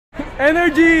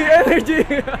Energy! Energy!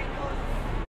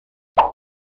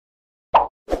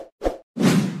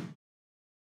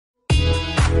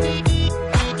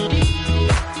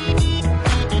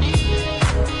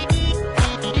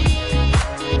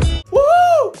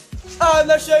 Woo!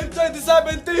 Unashamed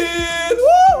 2017!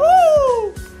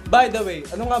 Woo! By the way,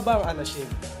 ano nga ba ang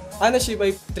Unashamed? Unashamed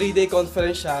ay 3-day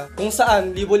conference siya kung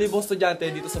saan libo-libong estudyante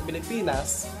dito sa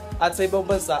Pilipinas at sa ibang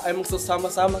bansa ay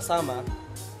magsasama-sama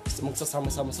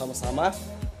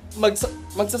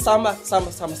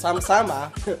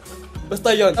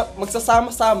basta yon,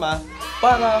 magsasama-sama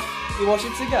para i-worship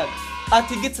si God. At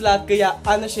higit sa lahat, kaya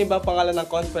Unashamed ang pangalan ng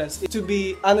conference, to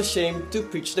be unashamed to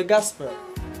preach the gospel.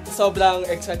 Sobrang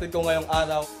excited ko ngayong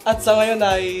araw. At sa ngayon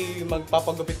ay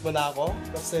magpapagupit muna ako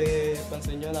kasi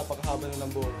pansin nyo, napakahaba na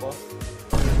ng buhok ko.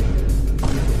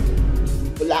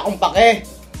 Wala akong pake!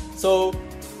 So,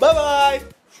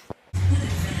 bye-bye!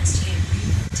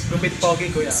 Gupit pogi,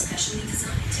 kuya.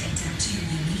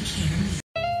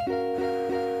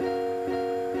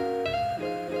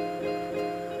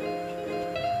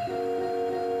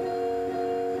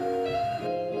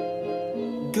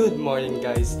 Good morning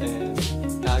guys, and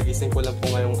kagising ko lang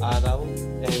po ngayong araw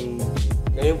and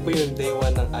ngayon po yung day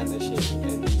 1 ng Unashamed,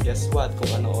 and guess what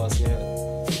kung ano oras ngayon?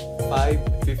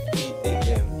 5:50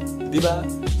 AM. Diba?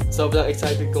 Sobrang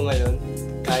excited ko ngayon.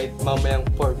 Kahit mamayang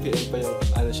 4 PM pa yung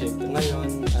Unashamed ngayon,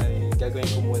 ay gagawin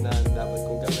ko muna ang dapat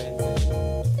kong gawin.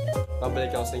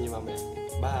 Babalik ako sa inyo mamaya.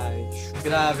 Bye!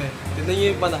 Grabe, tignan nyo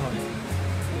yung panahon.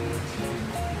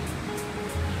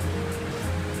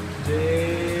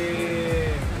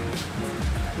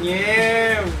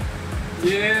 Yeah!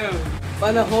 Yeah!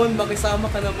 Panahon, makisama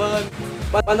ka naman.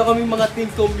 Paano kami mga team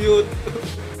commute?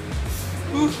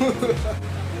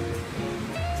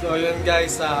 So yun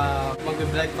guys,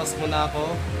 magbe-breakfast muna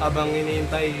ako habang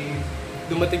hinihintay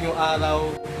dumating yung araw.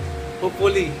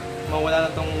 Hopefully, mawala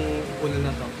na tong ulan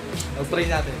na to. Mag-pray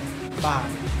natin.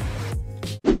 Bye!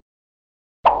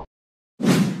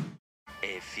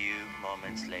 A few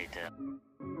moments later.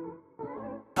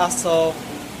 As of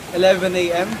 11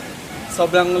 AM,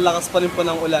 sobrang lakas pa rin po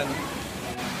ng ulan.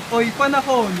 Oy,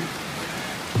 panahon!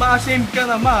 Ma-ashamed ka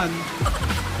naman!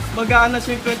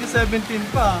 Mag-a-unashamed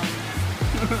 2017 pa!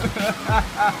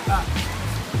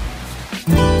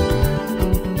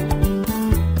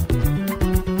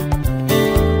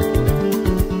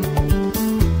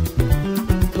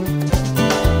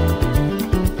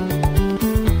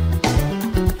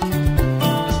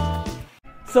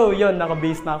 So yun,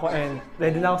 naka-base na ako and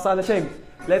ready na ako sa Unashamed.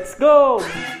 Let's go!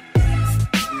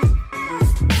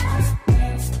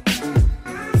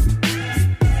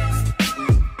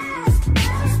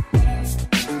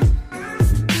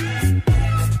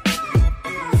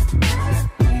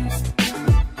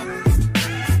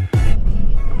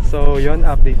 So yun,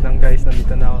 update lang guys,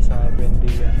 nandito na ako sa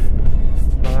Buendia.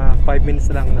 Mga 5 minutes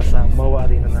lang, nasa Mawa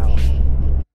Arena na ako.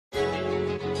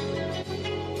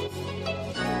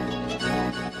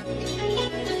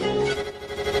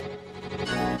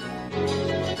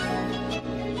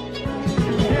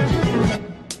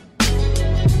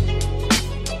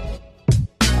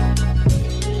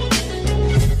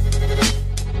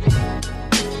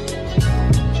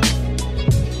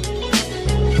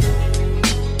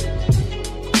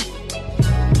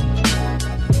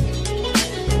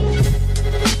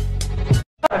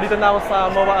 Dito na ako sa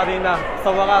Mawa Arena. Sa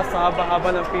wakas, sa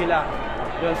haba-haba ng pila.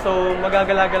 Yun, so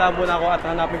magagala-gala muna ako at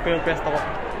hanapin ko yung pwesto ko.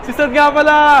 Sister nga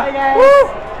pala! Hi guys! Woo!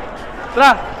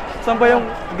 Tara! Saan ba yung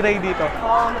gray dito?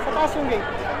 Sa taas yung gray.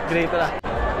 Gray, tara.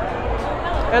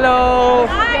 Hello!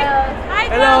 Hi!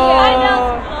 Hello!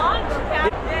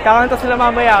 Kakanta sila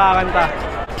mamaya, kakanta.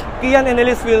 Kian and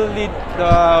Elise will lead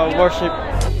the worship.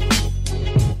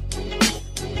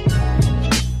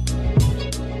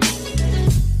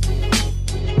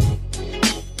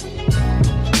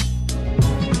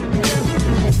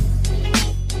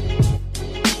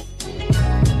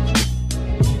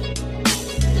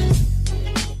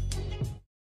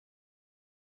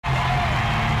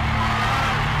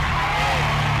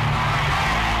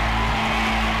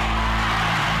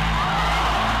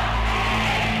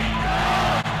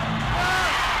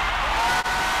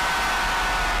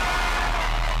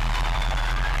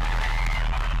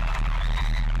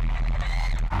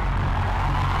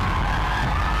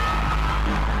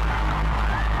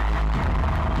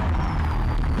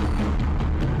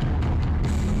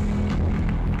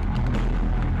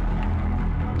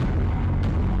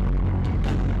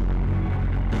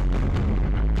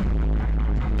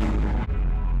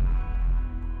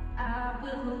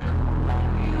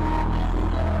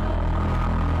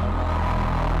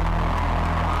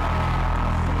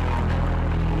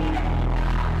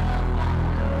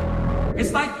 It's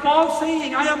like Paul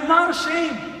saying, I am not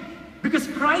ashamed because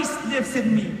Christ lives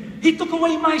in me. He took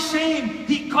away my shame.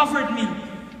 He covered me.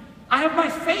 I have my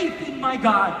faith in my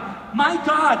God. My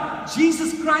God,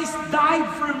 Jesus Christ died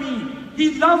for me.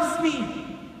 He loves me.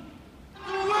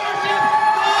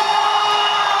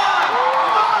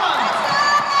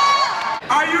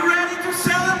 Are you ready to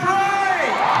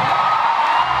celebrate?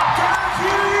 Can I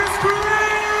hear you scream?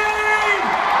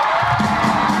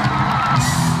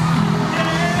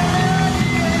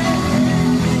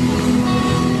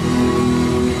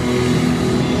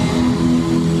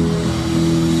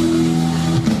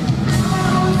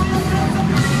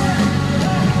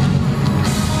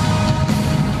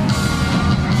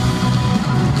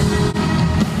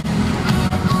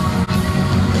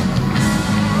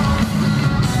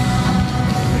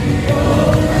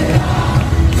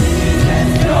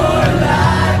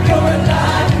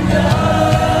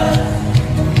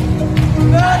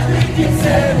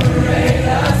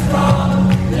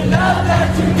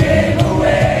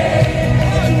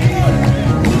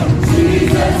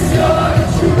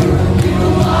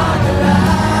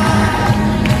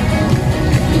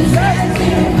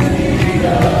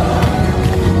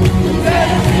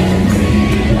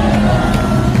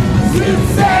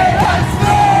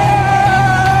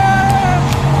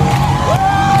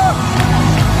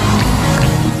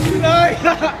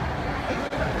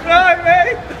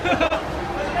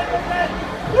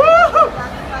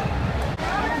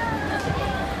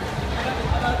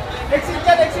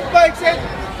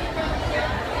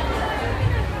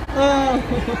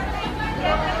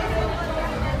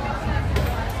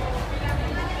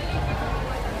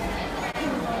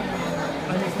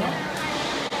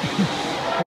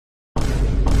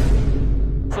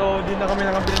 So, di na kami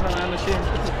nakabili ng Unashamed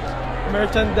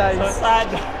merchandise. So sad.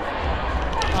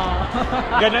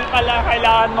 Ganun pala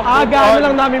kailangan mag-move on. Aga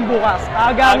lang namin bukas.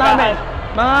 Aga namin.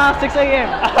 Mga 6 a.m.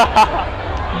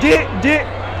 G!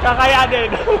 Kakayanin.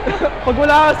 Pag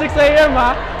wala ka 6 a.m.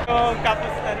 ha? So,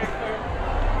 kapos na record.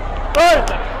 Oy!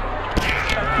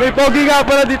 May pogi nga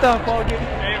pala dito. Pogi.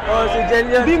 Oh, si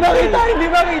Jen yun. Hindi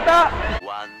makita!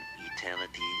 One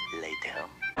eternity later.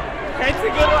 Kahit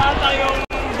siguro ata yung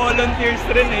volunteers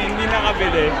rin hindi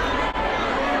nakabili.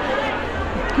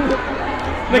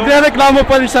 Nagre-reklamo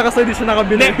pa rin siya kasi hindi siya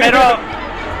nakabili. Hindi, pero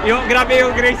grabe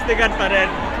yung grace ni God pa rin.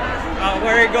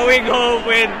 We're going home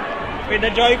with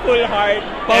a joyful heart.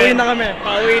 Pauwi na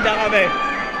kami.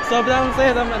 Sobrang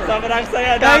saya naman. Sobrang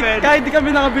saya namin. Kahit di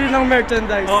kami nakabili ng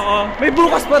merchandise. Oo. May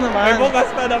bukas pa naman.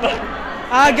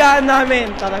 Agaan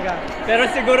namin talaga. Pero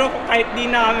siguro kahit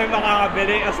di na kami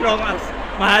makakabili, as long as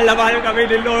mahal na mahal kami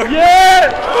ni Lord.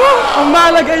 Yeah! Ang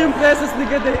mahalaga yung presence ni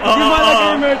God eh. Hindi mahalaga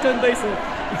yung merchandise eh.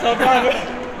 Sobrang.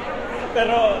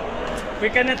 Pero we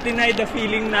cannot deny the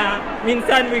feeling na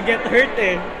minsan we get hurt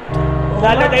eh.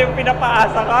 Lalo na yung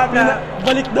pinapaasa ka na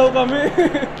balik daw kami.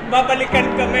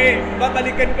 babalikan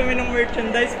kami ng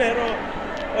merchandise pero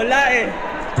wala eh.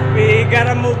 We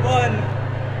gotta move on.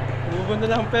 Move on na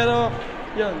lang pero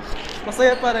yun,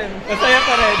 masaya pa rin.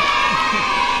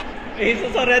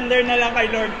 I-surrender na lang kay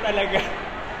Lord talaga.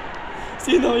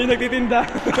 Sino? Yung nagtitinda?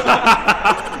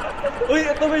 Uy,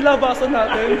 ito may labasan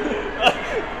natin.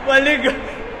 Balik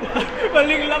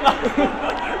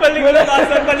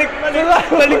labasan,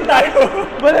 balik tayo.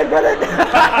 Balik.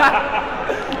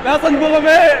 Nasaan po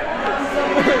kami?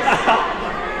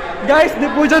 Guys, di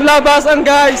po dyan labasan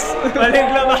guys.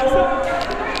 Balik labasan.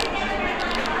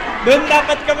 Doon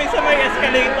dapat kami sa may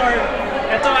escalator.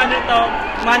 Ito ano to,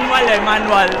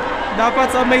 manual. Dapat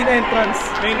sa main entrance.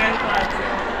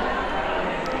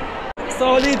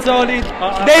 Solid.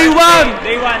 Day 1!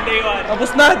 Day 1.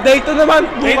 Tapos na, day 2 naman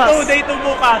bukas. Day 2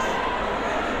 bukas.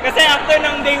 Kasi after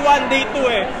ng day 1, day 2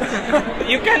 eh.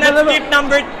 You cannot skip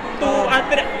number 2 at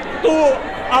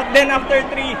 2 then after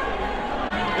 3.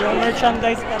 Yung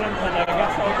merchandise pa rin talaga.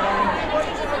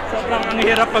 Sobrang ang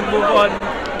hirap pag-move on.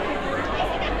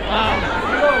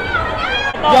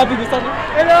 Grabe gusto ko.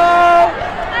 Hello!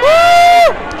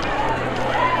 Woo!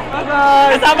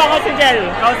 Bye-bye! Kasama ko si Jel.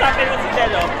 Kausapin mo si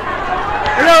Jel oh.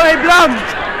 Hello, Abram!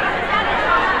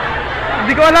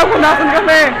 Hindi ko alam kung nasan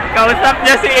kami. Kausap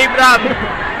niya si Abram.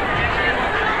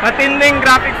 Matinding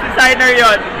graphics designer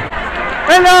yon.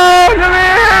 Hello,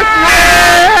 Gamit!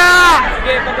 Yeah!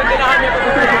 Sige, papunta na kami.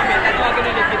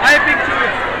 Ay,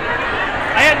 picture.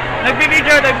 Ayan,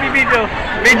 nagbibideo.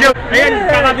 Ayan,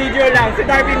 kaka-video lang. Si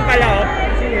Darwin pala oh.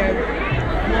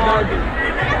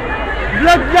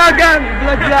 Vlog-vlogan!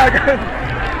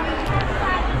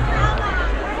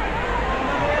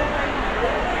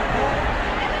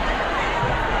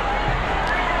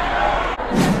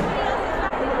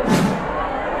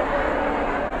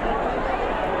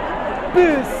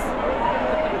 Peace!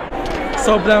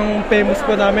 Sobrang famous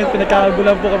po namin,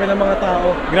 pinagkakagulan po kami ng mga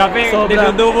tao. Grabe, Sobrang.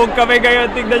 dinudumog kami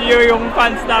ngayon. Tignan nyo yung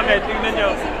fans namin. Tignan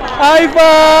nyo. Hi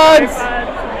fans! Hi,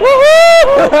 fans!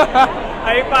 Woohoo!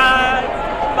 Hi, fans!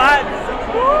 Fans!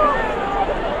 Woo!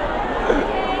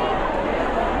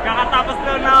 Kakatapos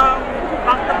lang ng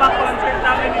back-to-back concert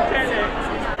namin ni Chele.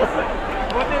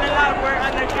 Buti na lang, we're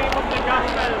unashamed of the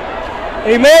gospel.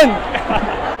 Amen!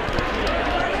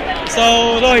 So,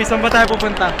 Roy, saan ba tayo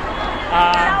pupunta?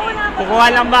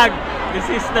 Kukuha lang bag. This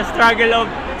is the struggle of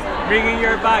bringing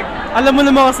your bag. Alam mo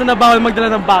naman kasi na bawal magdala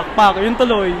ng backpack, yun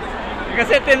tuloy.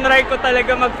 Kasi tinry ko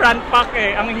talaga mag front pack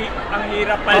eh. Ang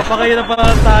hirap pala. Papakahirap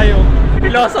pa tayo.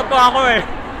 Piloso po ako eh.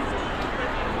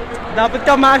 Dapat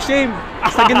ka ma-shame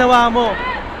sa ginawa mo.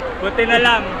 Buti na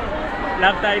lang.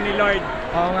 Love tayo ni Lord.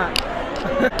 Oo nga.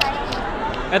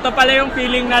 Ito pala yung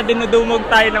feeling na dinudumog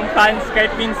tayo ng fans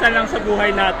kahit minsan lang sa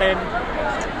buhay natin.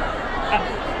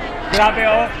 Grabe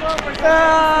oh.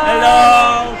 Hello!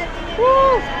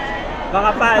 Woo!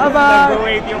 Baka fans,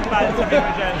 nag-wave yung fans sa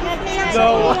mo dyan.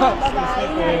 So,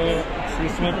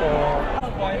 excuse me po.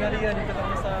 Finally, dito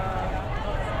kami sa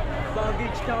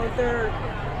baggage counter.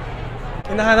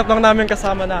 Hinahanap lang namin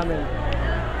kasama namin.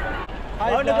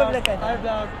 Hi vlog! Hi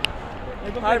vlog!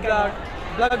 Hi vlog!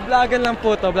 Vlog-vlogan lang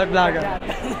po to, vlog-vlogan.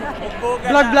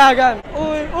 Vlog-vlogan!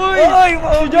 Uy! Uy! Uy!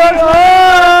 Si George!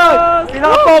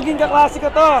 Pinaka-poging kaklase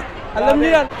ko to! Alam niyo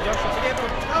yan!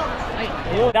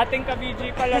 Dating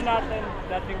ka-BG pala natin.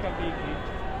 Dating ka-BG.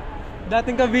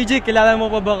 Dating ka-VJ, kilala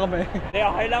mo pa ba kami? Hindi,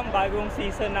 okay lang. Bagong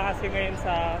season na kasi ngayon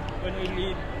sa when we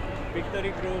lead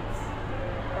victory groups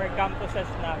or campuses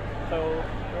na. So,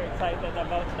 we're excited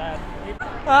about that.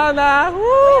 Ana!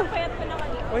 Woo!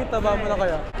 Uy, taba mo na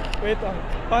kaya. Wait,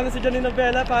 paano si Janina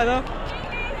Vela? Paano?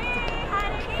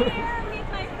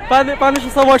 Paano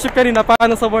siya sa worship kanina?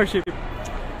 Paano sa worship?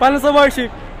 Paano sa worship?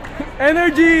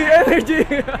 Energy! Energy!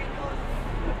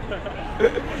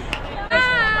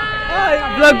 Ay,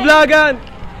 vlog-vlogan!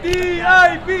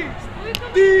 TIP!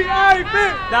 TIP!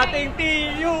 Dating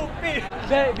TUP!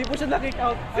 Hindi, di po siya na-kick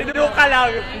out. Sinuka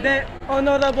lang. Hindi,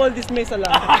 honorable dismissal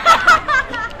lang.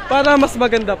 Para mas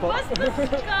maganda po.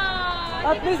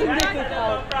 At least hindi kick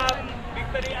out. From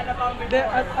victory, Hindi,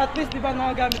 at least di ba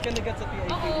nakagamit ka ni God sa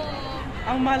TIP?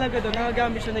 Ang malaga doon,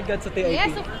 nakagamit siya ni God sa TIP.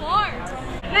 Yes, of course.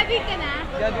 Ready ka na?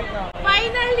 Graduate na ako.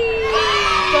 Finally!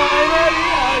 Finally,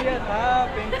 I get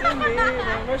happened to me.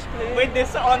 First place. with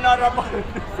this honorable.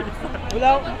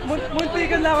 Wala,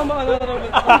 muntikan lang ako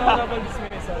honorable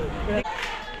dismissal.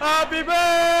 Happy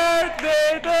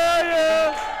birthday to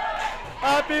you!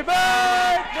 Happy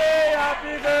birthday!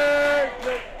 Happy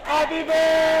birthday! Happy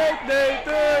birthday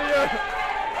to you!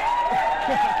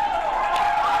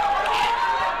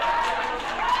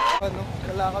 Ano?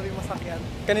 Wala kami masakyan.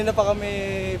 Kanina pa kami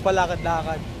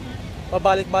palakad-lakad.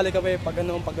 Pabalik-balik kami pag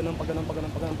ganun.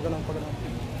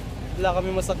 Wala kami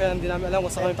masakyan, hindi namin alam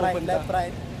kung saan kami pupunta. Left,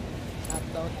 right. Up,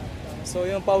 down. So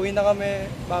yun, pauwi na kami.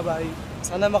 Bye-bye.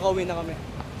 Sana makauwi na kami.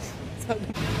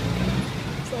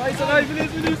 Sakay!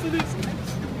 Bilis!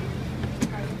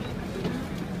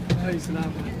 Ay,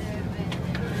 salamat.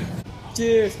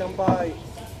 Cheers! Kampay!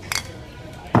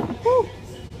 Woo!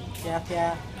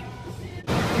 Kaya.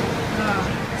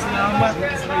 Salamat!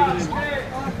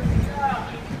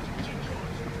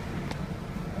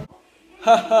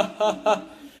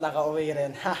 Nakauwi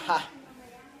rin.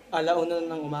 Alauna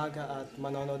na ng umaga at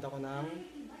manonood ako ng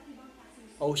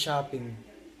shopping.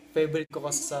 Favorite ko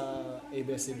kasi sa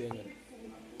ABS-CBN yun.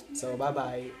 So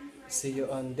bye-bye. See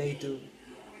you on day 2.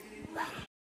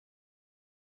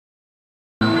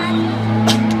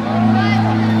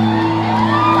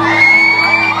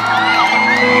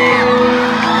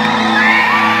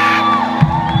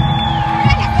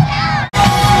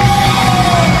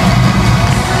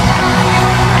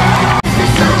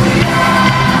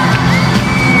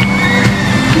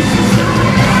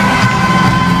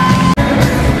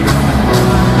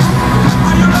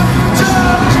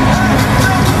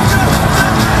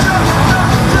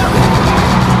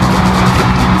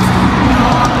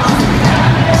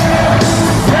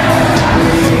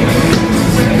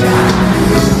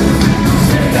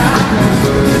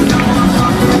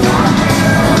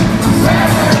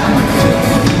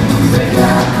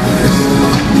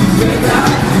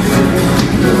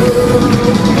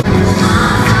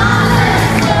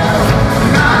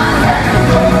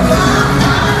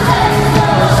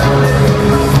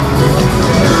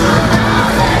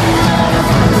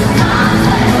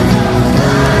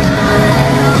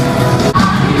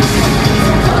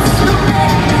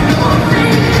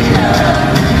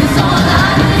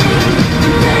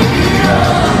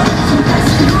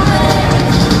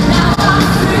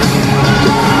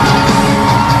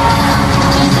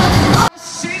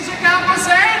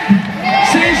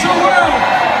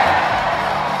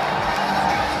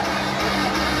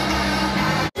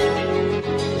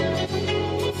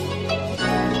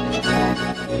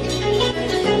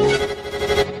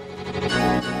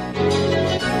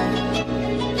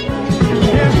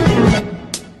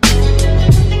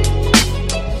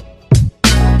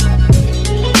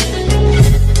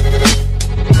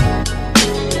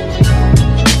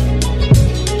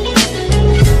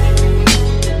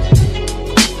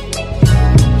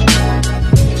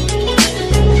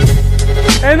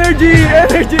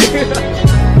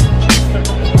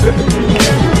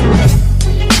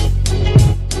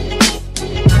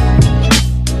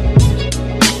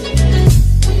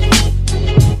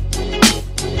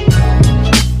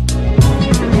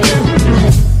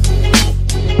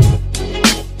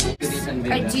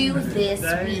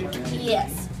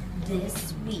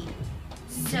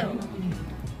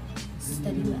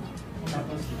 Study well.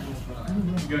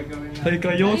 Hay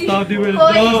kayo, study well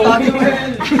Oy! daw.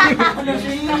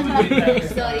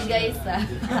 Sorry guys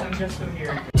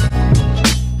ah.